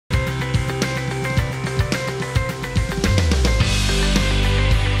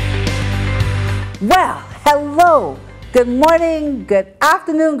Hello, good morning, good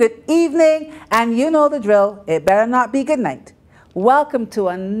afternoon, good evening, and you know the drill, it better not be good night. Welcome to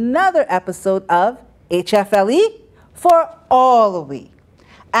another episode of HFLE for all of we.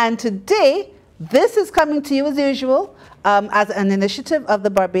 And today, this is coming to you as usual as an initiative of the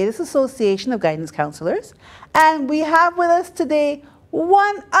Barbados Association of Guidance Counsellors. And we have with us today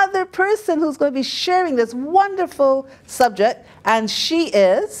one other person who's going to be sharing this wonderful subject, and she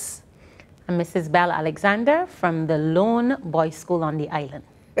is Mrs. Bella Alexander from the Lone Boys School on the island.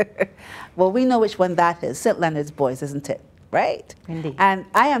 Well, we know which one that is. St. Leonard's Boys, isn't it? Right? Indeed. And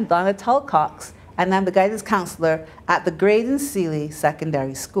I am Donna Cox, and I'm the guidance counselor at the Graydon Seeley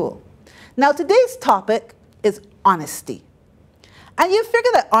Secondary School. Now, today's topic is honesty. And you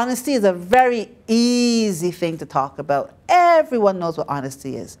figure that honesty is a very easy thing to talk about. Everyone knows what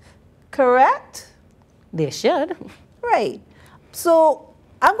honesty is. Correct? They should. Right. So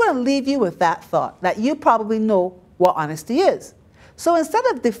I'm going to leave you with that thought, that you probably know what honesty is. So instead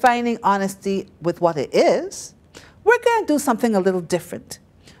of defining honesty with what it is, we're going to do something a little different.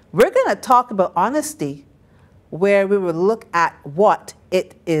 We're going to talk about honesty where we will look at what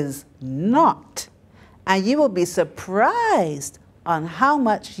it is not. And you will be surprised on how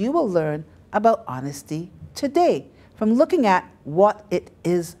much you will learn about honesty today from looking at what it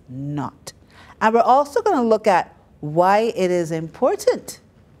is not. And we're also going to look at why it is important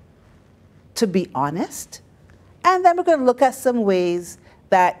to be honest. And then we're going to look at some ways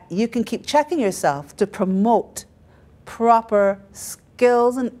that you can keep checking yourself to promote proper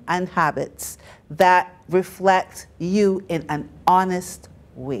skills and habits that reflect you in an honest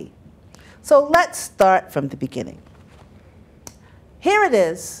way. So let's start from the beginning. Here it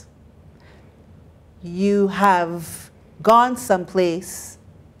is. You have gone someplace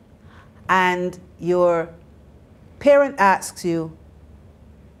and your parent asks you,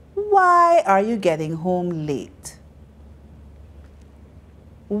 "Why are you getting home late?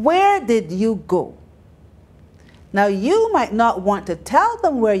 Where did you go?" Now, you might not want to tell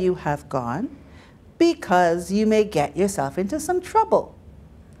them where you have gone because you may get yourself into some trouble,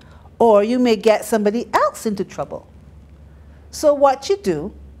 or you may get somebody else into trouble. So what you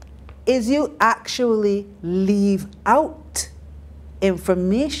do is you actually leave out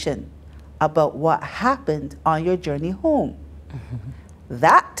information about what happened on your journey home.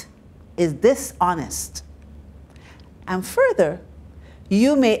 That is dishonest. And further,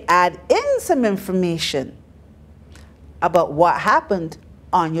 you may add in some information about what happened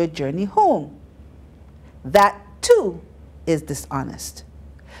on your journey home. That too is dishonest.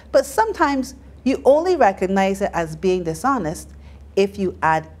 But sometimes you only recognize it as being dishonest if you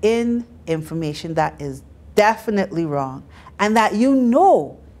add in information that is definitely wrong and that you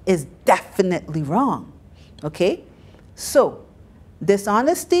know is definitely wrong. Okay? So,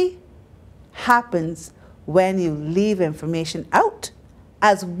 dishonesty happens when you leave information out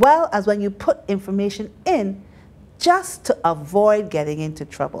as well as when you put information in just to avoid getting into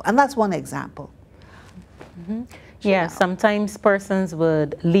trouble. And that's one example. Mm-hmm. Yeah, sometimes persons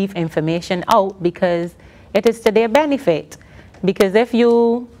would leave information out because it is to their benefit. Because if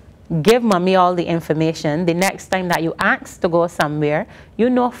you give mommy all the information, the next time that you ask to go somewhere, you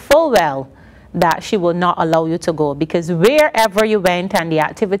know full well that she will not allow you to go, because wherever you went and the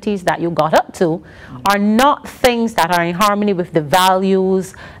activities that you got up to are not things that are in harmony with the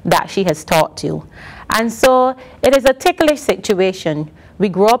values that she has taught you. And so it is a ticklish situation. We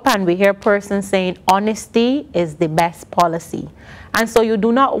grow up and we hear persons saying honesty is the best policy. And so you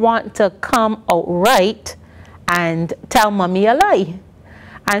do not want to come outright and tell mommy a lie.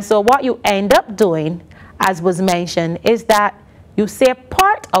 And so what you end up doing, as was mentioned, is that you say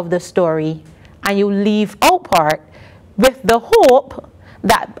part of the story and you leave out part with the hope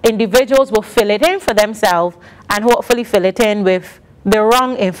that individuals will fill it in for themselves and hopefully fill it in with the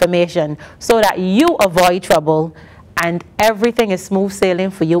wrong information so that you avoid trouble and everything is smooth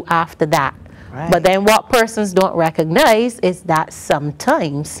sailing for you after that. Right. But then what persons don't recognize is that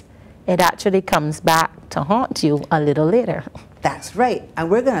sometimes it actually comes back to haunt you a little later. That's right.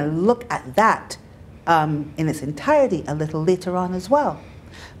 And we're going to look at that in its entirety a little later on as well.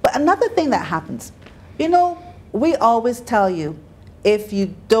 But another thing that happens, you know, we always tell you, if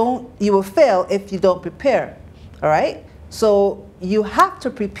you don't, you will fail if you don't prepare, all right? So you have to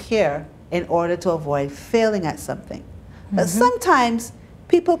prepare in order to avoid failing at something. But sometimes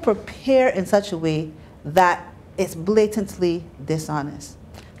people prepare in such a way that it's blatantly dishonest.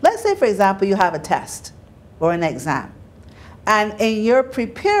 Let's say, for example, you have a test or an exam. And in your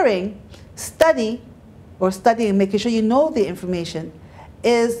preparing, studying, making sure you know the information,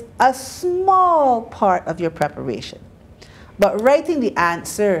 is a small part of your preparation. But writing the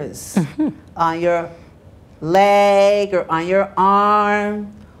answers on your leg or on your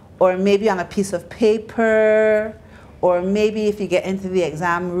arm, or maybe on a piece of paper, or maybe if you get into the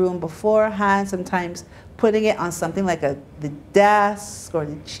exam room beforehand, sometimes putting it on something like the desk or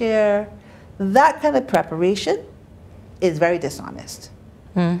the chair. That kind of preparation is very dishonest.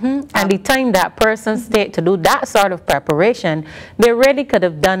 And the time that person take to do that sort of preparation, they really could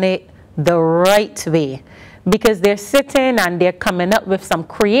have done it the right way, because they're sitting and they're coming up with some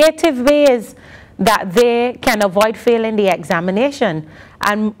creative ways that they can avoid failing the examination.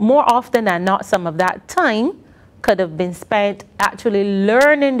 And more often than not, some of that time could have been spent actually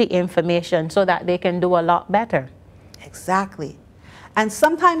learning the information so that they can do a lot better. Exactly. And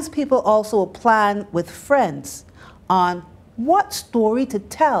sometimes people also plan with friends on what story to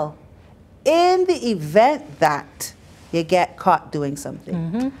tell in the event that you get caught doing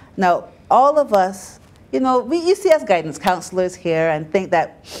something. Now, all of us, you know, you see us guidance counselors here and think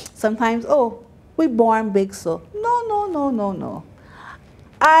that sometimes, oh, we're born big, so no, no, no, no, no.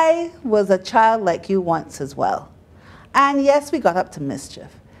 I was a child like you once as well. And yes, we got up to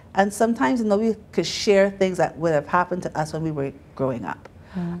mischief. And sometimes, you know, we could share things that would have happened to us when we were growing up.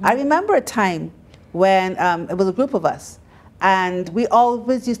 I remember a time when it was a group of us, and we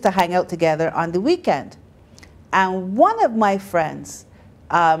always used to hang out together on the weekend. And one of my friends,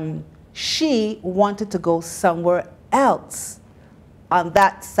 she wanted to go somewhere else on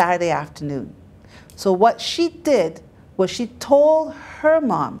that Saturday afternoon. So what she did was she told her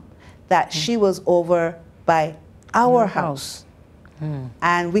mom that she was over by our house.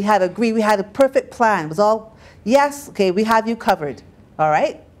 And we had agreed, we had a perfect plan. It was all, yes, okay, we have you covered, all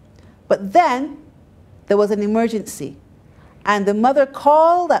right? But then there was an emergency. And the mother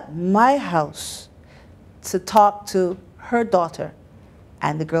called at my house to talk to her daughter.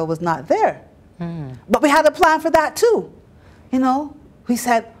 And the girl was not there. But we had a plan for that too. You know, we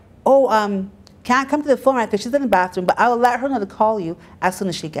said, oh, can't come to the phone right because she's in the bathroom, but I will let her know to call you as soon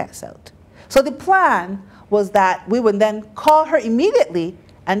as she gets out. So the plan was that we would then call her immediately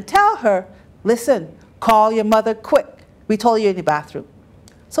and tell her, listen, call your mother quick. We told you you're in the bathroom.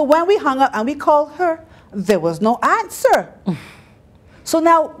 So when we hung up and we called her, there was no answer. So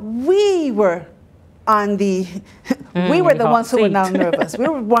now we were on the, we were the ones who were now nervous. We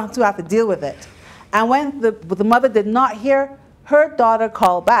were the ones who had to deal with it. And when the mother did not hear her daughter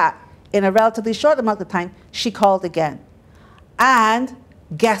call back, in a relatively short amount of time, she called again. And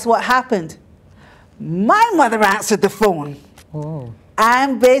guess what happened? My mother answered the phone.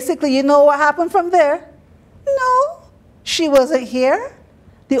 And basically, you know what happened from there? No, she wasn't here.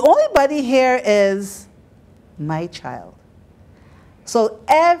 The only body here is my child. So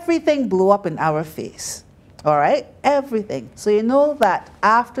everything blew up in our face, all right? Everything. So you know that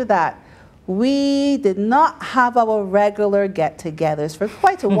after that, we did not have our regular get-togethers for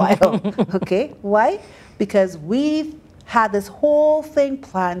quite a while, okay? Why? Because we had this whole thing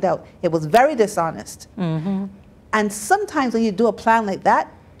planned out. It was very dishonest. And sometimes when you do a plan like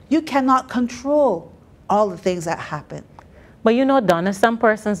that, you cannot control all the things that happen. But you know, Donna, some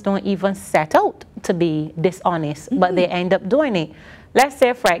persons don't even set out to be dishonest, but they end up doing it. Let's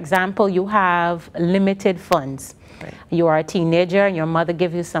say, for example, you have limited funds. You are a teenager and your mother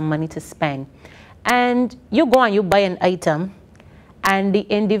gives you some money to spend. And you go and you buy an item and the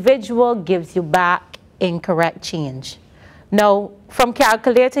individual gives you back incorrect change. Now, from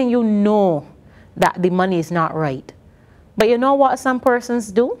calculating, you know that the money is not right. But you know what some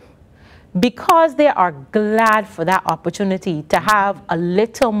persons do? Because they are glad for that opportunity to have a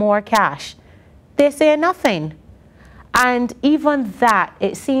little more cash, they say nothing. And even that,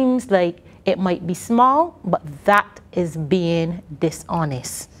 it seems like it might be small, but that is being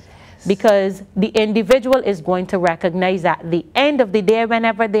dishonest. Because the individual is going to recognize at the end of the day,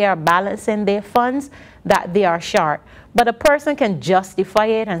 whenever they are balancing their funds, that they are short. But a person can justify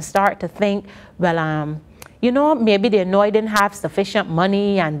it and start to think, well, you know, maybe they know I didn't have sufficient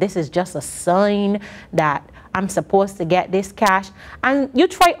money and this is just a sign that I'm supposed to get this cash. And you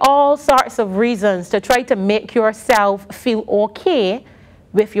try all sorts of reasons to try to make yourself feel okay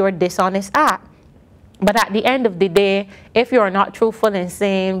with your dishonest act. But at the end of the day, if you're not truthful in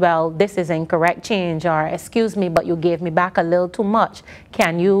saying, well, this is incorrect change, or excuse me, but you gave me back a little too much,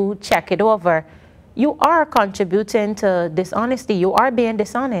 can you check it over? You are contributing to dishonesty. You are being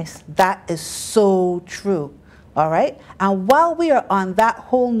dishonest. That is so true, all right? And while we are on that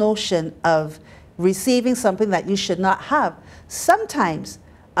whole notion of receiving something that you should not have, sometimes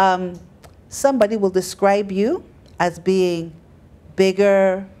somebody will describe you as being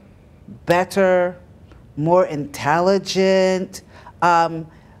bigger, better, more intelligent, a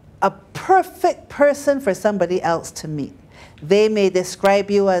perfect person for somebody else to meet. They may describe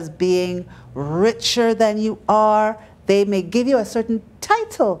you as being richer than you are. They may give you a certain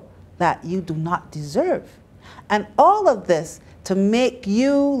title that you do not deserve. And all of this to make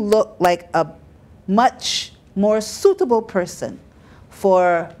you look like a much more suitable person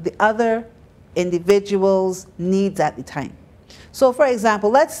for the other individual's needs at the time. So for example,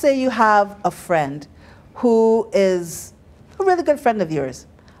 let's say you have a friend who is a really good friend of yours,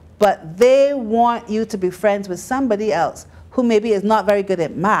 but they want you to be friends with somebody else who maybe is not very good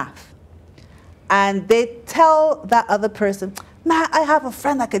at math. And they tell that other person, man, I have a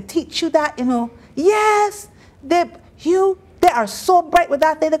friend that could teach you that, you know. Yes, they are so bright with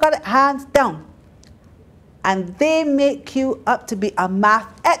that thing, they got it hands down. And they make you up to be a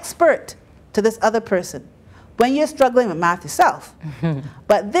math expert to this other person when you're struggling with math yourself.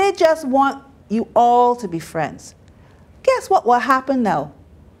 But they just want you all to be friends. Guess what will happen now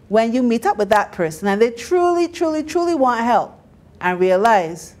when you meet up with that person and they truly, truly, truly want help and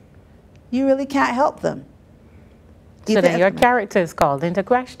realize you really can't help them? So then your character is called into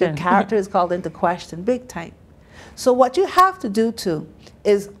question. Your character is called into question big time. So what you have to do too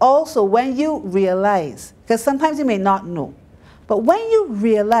is also when you realize, because sometimes you may not know, but when you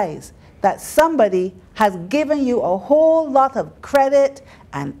realize that somebody has given you a whole lot of credit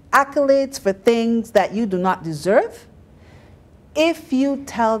and accolades for things that you do not deserve, if you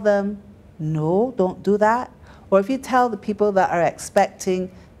tell them, no, don't do that, or if you tell the people that are expecting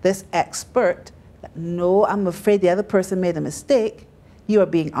this expert, that, no, I'm afraid the other person made a mistake, you are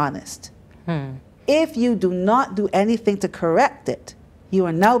being honest. If you do not do anything to correct it, you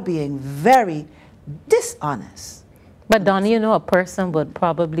are now being very dishonest. But Donna, you know, a person would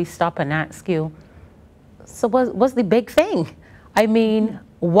probably stop and ask you, so what's the big thing? I mean,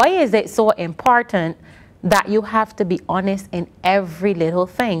 why is it so important that you have to be honest in every little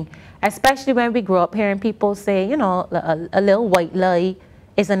thing? Especially when we grow up hearing people say, you know, a little white lie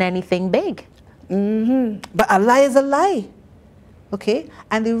isn't anything big. But a lie is a lie. Okay?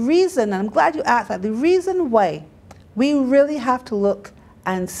 And the reason, and I'm glad you asked that, the reason why we really have to look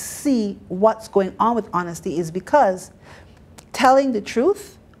and see what's going on with honesty is because telling the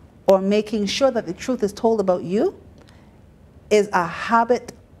truth or making sure that the truth is told about you is a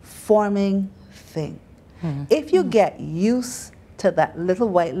habit-forming thing. If you get used to that little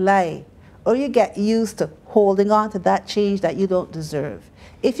white lie, or you get used to holding on to that change that you don't deserve,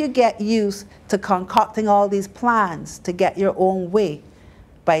 if you get used to concocting all these plans to get your own way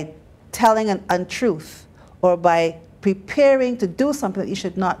by telling an untruth or by preparing to do something that you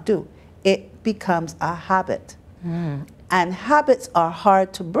should not do, it becomes a habit. And habits are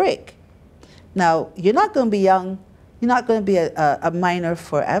hard to break. Now, you're not going to be young, you're not going to be a minor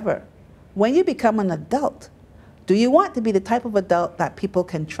forever. When you become an adult, do you want to be the type of adult that people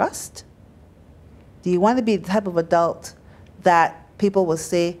can trust? Do you want to be the type of adult that people will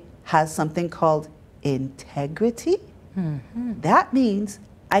say has something called integrity? That means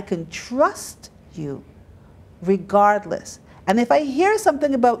I can trust you regardless. And if I hear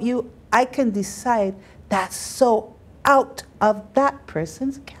something about you, I can decide that's so out of that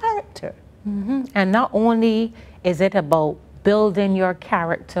person's character. And not only is it about building your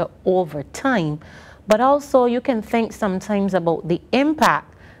character over time, but also you can think sometimes about the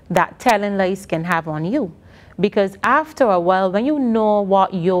impact that telling lies can have on you. Because after a while, when you know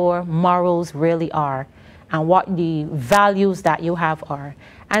what your morals really are and what the values that you have are,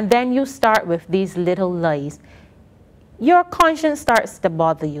 and then you start with these little lies, your conscience starts to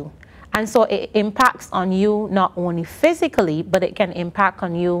bother you. And so it impacts on you not only physically, but it can impact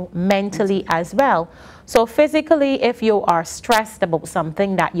on you mentally as well. So physically, if you are stressed about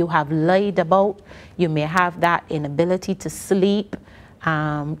something that you have lied about, you may have that inability to sleep,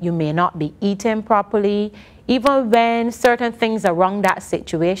 you may not be eating properly. Even when certain things around that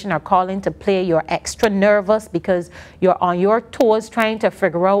situation are calling to play, you're extra nervous because you're on your toes trying to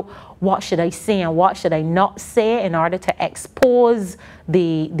figure out what should I say and what should I not say in order to expose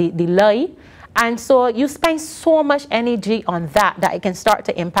the lie. And so you spend so much energy on that it can start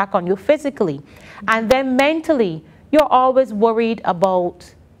to impact on you physically. And then mentally, you're always worried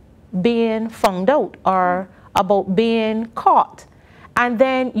about being found out or about being caught. And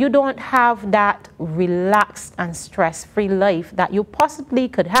then you don't have that relaxed and stress-free life that you possibly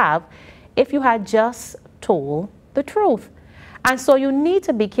could have if you had just told the truth. And so you need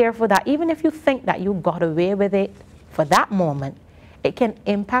to be careful that even if you think that you got away with it for that moment, it can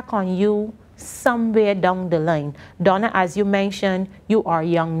impact on you somewhere down the line. Donna, as you mentioned, you are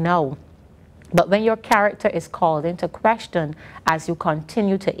young now. But when your character is called into question as you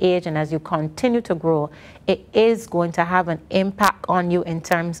continue to age and as you continue to grow, it is going to have an impact on you in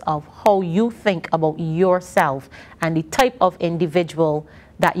terms of how you think about yourself and the type of individual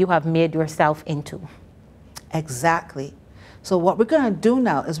that you have made yourself into. Exactly. So what we're going to do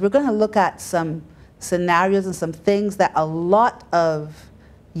now is we're going to look at some scenarios and some things that a lot of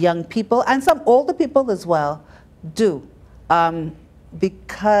young people and some older people as well do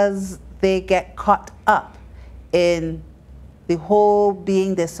because they get caught up in the whole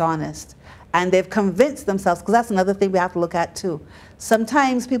being dishonest. And they've convinced themselves, because that's another thing we have to look at too.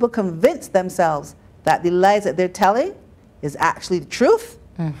 Sometimes people convince themselves that the lies that they're telling is actually the truth.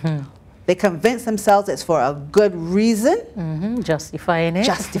 They convince themselves it's for a good reason. Justifying it.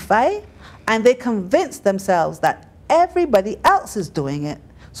 Justify. And they convince themselves that everybody else is doing it,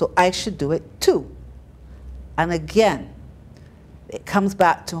 so I should do it too. And again, it comes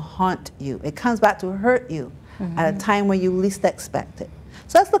back to haunt you. It comes back to hurt you at a time when you least expect it.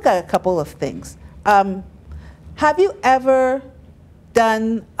 So let's look at a couple of things. Have you ever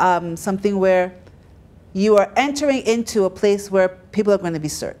done something where you are entering into a place where people are going to be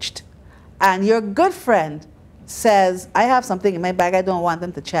searched, and your good friend says, I have something in my bag I don't want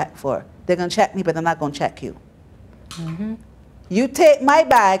them to check for. They're going to check me, but they're not going to check you. You take my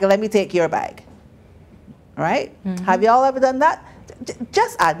bag and let me take your bag. All right? Have you all ever done that?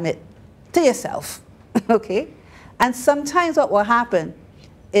 Just admit to yourself, okay? And sometimes what will happen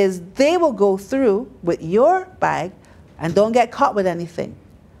is they will go through with your bag and don't get caught with anything.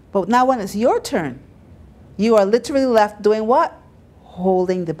 But now when it's your turn, you are literally left doing what?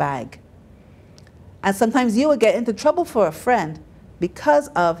 Holding the bag. And sometimes you will get into trouble for a friend because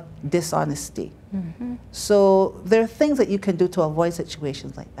of dishonesty. So there are things that you can do to avoid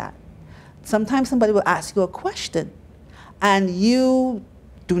situations like that. Sometimes somebody will ask you a question and you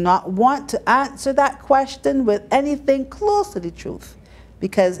do not want to answer that question with anything close to the truth,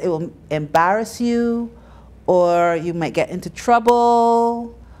 because it will embarrass you, or you might get into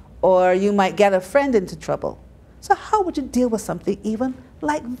trouble, or you might get a friend into trouble. So how would you deal with something even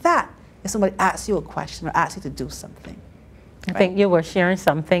like that if somebody asks you a question or asks you to do something? I think you were sharing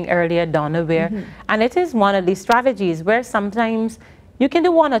something earlier, Donna, where, and it is one of these strategies where sometimes you can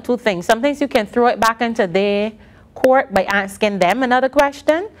do one or two things. Sometimes you can throw it back into their court by asking them another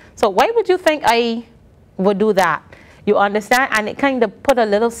question. So why would you think I would do that? You understand? And it kind of put a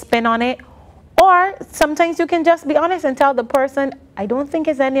little spin on it. Or sometimes you can just be honest and tell the person, I don't think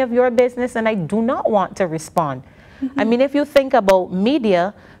it's any of your business and I do not want to respond. I mean, if you think about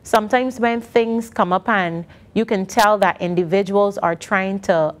media, sometimes when things come up and you can tell that individuals are trying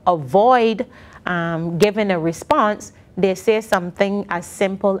to avoid giving a response, they say something as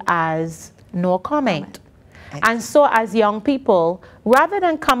simple as no comment. And so as young people, rather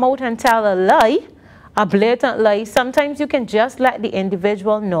than come out and tell a lie, a blatant lie, sometimes you can just let the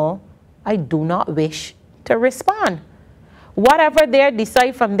individual know, I do not wish to respond. Whatever they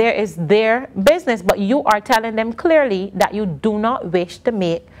decide from there is their business, but you are telling them clearly that you do not wish to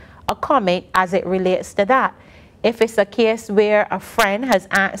make a comment as it relates to that. If it's a case where a friend has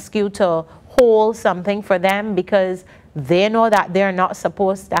asked you to hold something for them because they know that they're not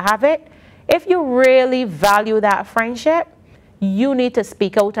supposed to have it, if you really value that friendship, you need to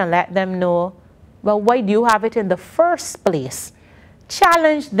speak out and let them know, well, why do you have it in the first place?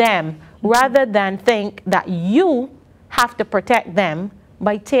 Challenge them rather than think that you have to protect them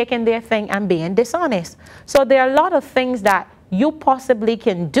by taking their thing and being dishonest. So there are a lot of things that you possibly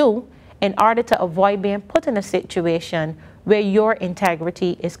can do in order to avoid being put in a situation where your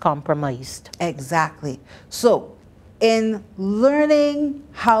integrity is compromised. Exactly. So in learning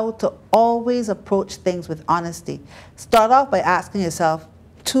how to always approach things with honesty, start off by asking yourself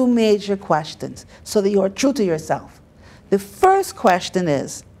two major questions so that you are true to yourself. The first question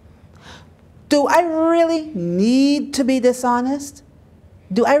is, do I really need to be dishonest?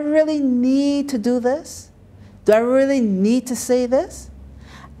 Do I really need to do this? Do I really need to say this?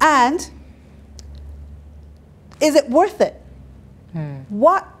 And is it worth it?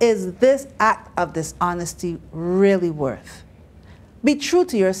 What is this act of dishonesty really worth? Be true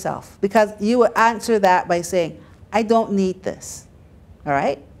to yourself, because you will answer that by saying, I don't need this. All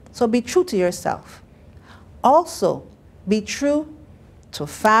right? So be true to yourself. Also, be true to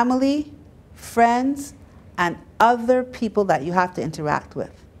family, friends, and other people that you have to interact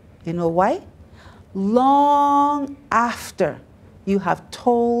with. You know why? Long after you have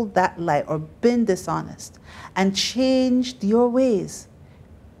told that lie or been dishonest and changed your ways,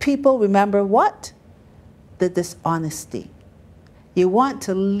 people remember what? The dishonesty. You want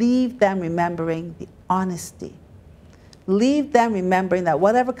to leave them remembering the honesty. Leave them remembering that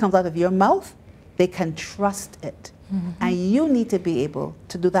whatever comes out of your mouth, they can trust it. And you need to be able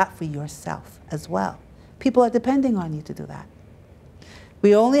to do that for yourself as well. People are depending on you to do that.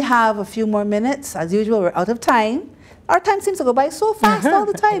 We only have a few more minutes. As usual, we're out of time. Our time seems to go by so fast all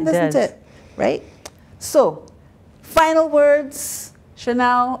the time, doesn't it? Right? So, final words,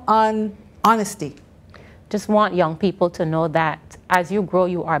 Chanel, on honesty. Just want young people to know that as you grow,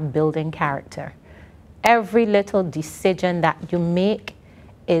 you are building character. Every little decision that you make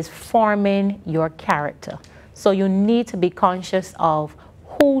is forming your character. So you need to be conscious of,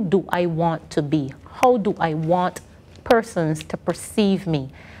 who do I want to be? How do I want persons to perceive me?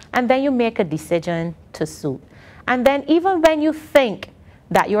 And then you make a decision to suit. And then even when you think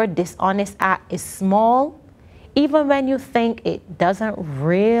that your dishonest act is small, even when you think it doesn't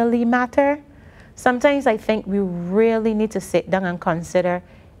really matter, sometimes I think we really need to sit down and consider,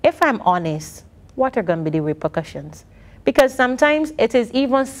 if I'm honest, what are going to be the repercussions? Because sometimes it is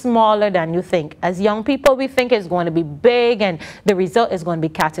even smaller than you think. As young people, we think it's going to be big and the result is going to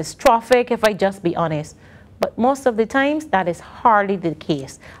be catastrophic if I just be honest. But most of the times, that is hardly the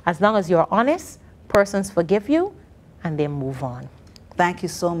case. As long as you're honest, persons forgive you and they move on. Thank you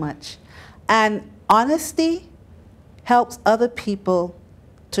so much. And honesty helps other people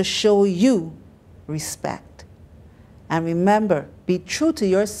to show you respect. And remember, be true to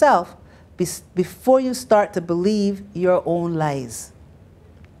yourself before you start to believe your own lies.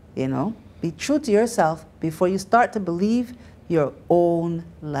 You know, be true to yourself before you start to believe your own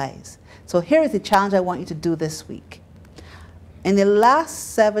lies. So here is the challenge I want you to do this week. In the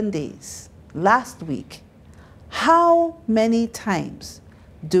last 7 days, last week, how many times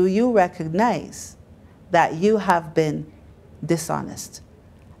do you recognize that you have been dishonest?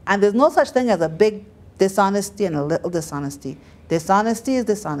 And there's no such thing as a big dishonesty and a little dishonesty. Dishonesty is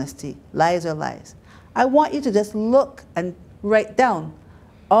dishonesty. Lies are lies. I want you to just look and write down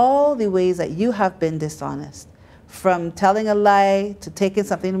all the ways that you have been dishonest. From telling a lie to taking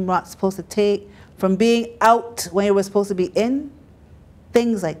something you're not supposed to take, from being out when you were supposed to be in,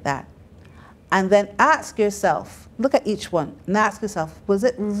 things like that. And then ask yourself, look at each one, and ask yourself, was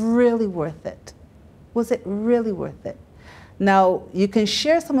it really worth it? Was it really worth it? Now, you can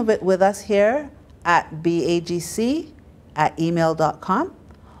share some of it with us here at bagc@email.com,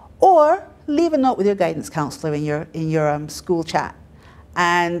 or leave a note with your guidance counselor in your school chat.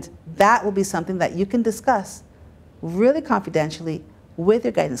 And that will be something that you can discuss really confidentially with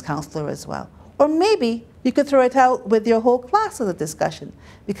your guidance counselor as well. Or maybe you could throw it out with your whole class as a discussion,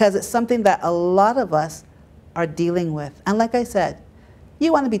 because it's something that a lot of us are dealing with. And like I said,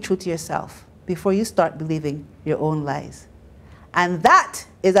 you want to be true to yourself before you start believing your own lies. And that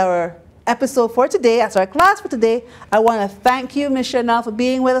is our episode for today. That's our class for today. I want to thank you, Ms. Chanel, for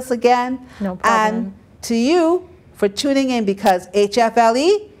being with us again. No problem. And to you for tuning in, because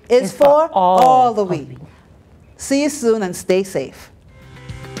HFLE is for all the we. See you soon and stay safe.